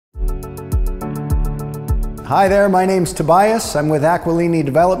Hi there, my name's Tobias. I'm with Aquilini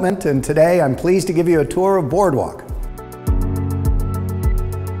Development, and today I'm pleased to give you a tour of Boardwalk.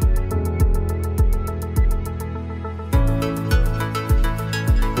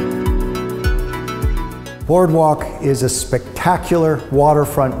 Boardwalk is a spectacular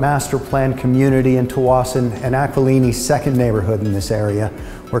waterfront master plan community in Tsawwassen and Aquilini's second neighborhood in this area.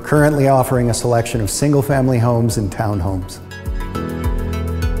 We're currently offering a selection of single-family homes and townhomes.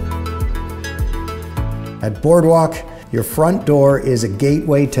 At Boardwalk, your front door is a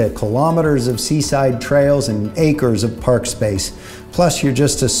gateway to kilometers of seaside trails and acres of park space. Plus, you're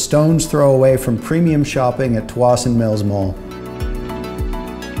just a stone's throw away from premium shopping at Tsawwassen Mills Mall.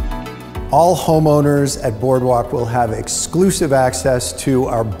 All homeowners at Boardwalk will have exclusive access to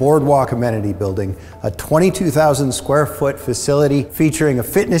our Boardwalk amenity building, a 22,000 square foot facility featuring a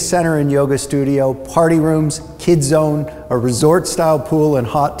fitness center and yoga studio, party rooms, kids zone, a resort style pool and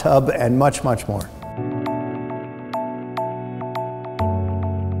hot tub, and much, much more.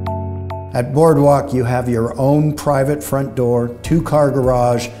 At Boardwalk, you have your own private front door, 2-car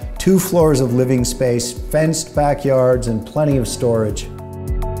garage, 2 floors of living space, fenced backyards, and plenty of storage.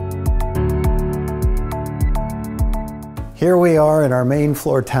 Here we are in our main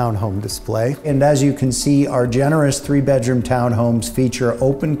floor townhome display, and as you can see, our generous 3-bedroom townhomes feature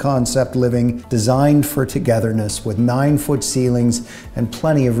open concept living designed for togetherness with 9-foot ceilings and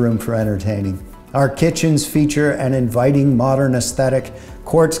plenty of room for entertaining. Our kitchens feature an inviting modern aesthetic,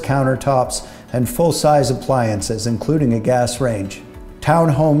 quartz countertops, and full-size appliances, including a gas range.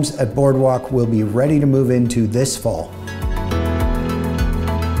 Townhomes at Boardwalk will be ready to move into this fall.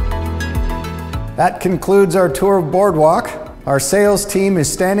 That concludes our tour of Boardwalk. Our sales team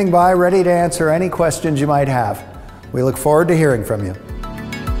is standing by ready to answer any questions you might have. We look forward to hearing from you.